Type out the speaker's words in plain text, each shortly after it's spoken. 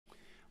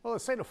Well, the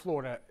state of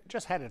Florida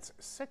just had its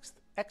sixth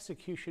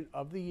execution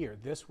of the year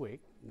this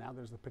week. Now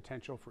there's the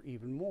potential for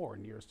even more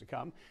in years to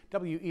come.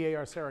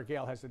 WEAR Sarah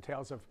Gale has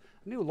details of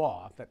a new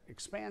law that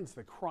expands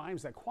the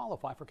crimes that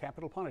qualify for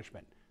capital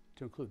punishment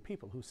to include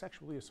people who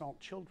sexually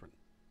assault children.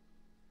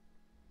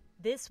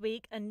 This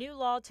week, a new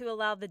law to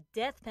allow the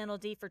death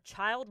penalty for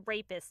child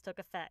rapists took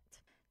effect.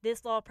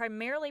 This law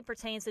primarily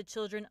pertains to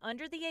children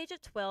under the age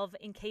of 12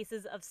 in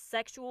cases of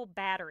sexual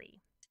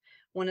battery.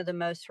 One of the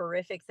most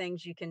horrific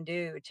things you can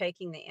do,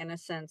 taking the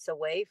innocence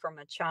away from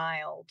a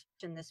child.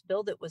 And this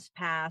bill that was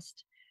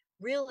passed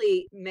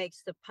really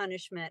makes the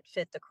punishment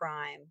fit the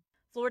crime.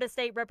 Florida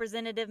State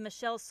Representative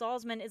Michelle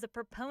Salzman is a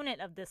proponent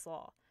of this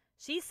law.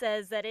 She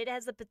says that it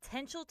has the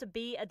potential to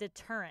be a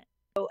deterrent.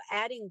 So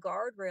adding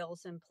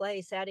guardrails in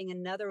place, adding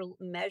another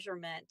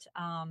measurement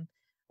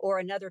or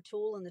another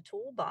tool in the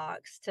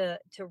toolbox to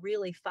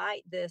really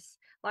fight this,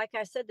 like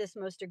I said, this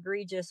most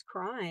egregious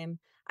crime,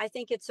 I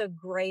think it's a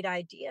great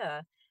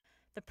idea.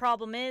 The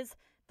problem is,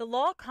 the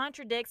law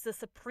contradicts the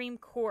Supreme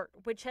Court,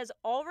 which has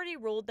already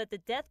ruled that the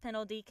death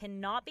penalty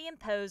cannot be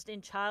imposed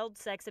in child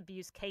sex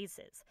abuse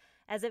cases,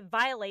 as it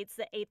violates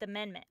the Eighth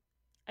Amendment.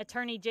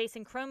 Attorney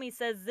Jason Cromie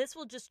says this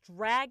will just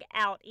drag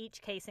out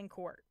each case in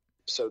court.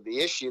 So the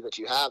issue that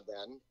you have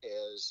then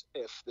is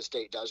if the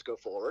state does go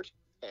forward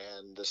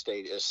and the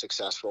state is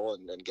successful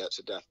and gets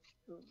a death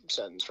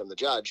sentence from the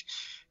judge,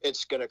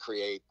 it's going to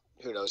create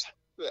who knows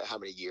how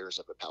many years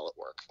of appellate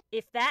work.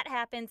 If that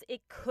happens,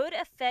 it could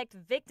affect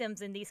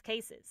victims in these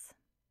cases.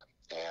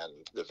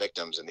 And the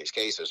victims in these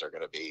cases are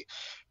going to be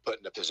put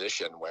in a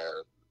position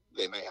where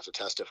they may have to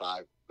testify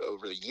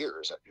over the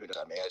years. Who knows?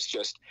 I mean, it's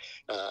just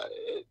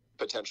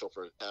potential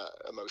for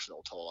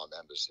emotional toll on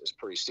them is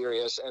pretty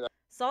serious. And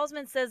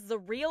Salzman says the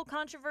real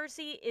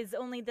controversy is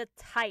only the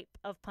type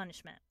of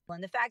punishment.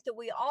 And the fact that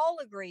we all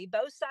agree,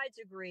 both sides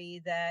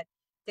agree, that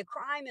the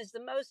crime is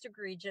the most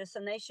egregious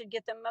and they should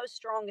get the most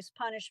strongest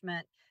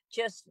punishment.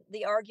 Just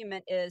the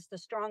argument is the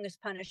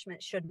strongest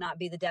punishment should not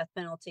be the death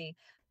penalty.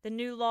 The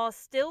new law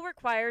still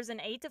requires an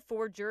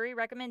 8-4 jury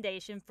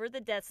recommendation for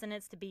the death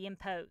sentence to be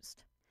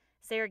imposed.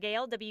 Sarah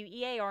Gale,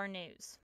 WEAR News.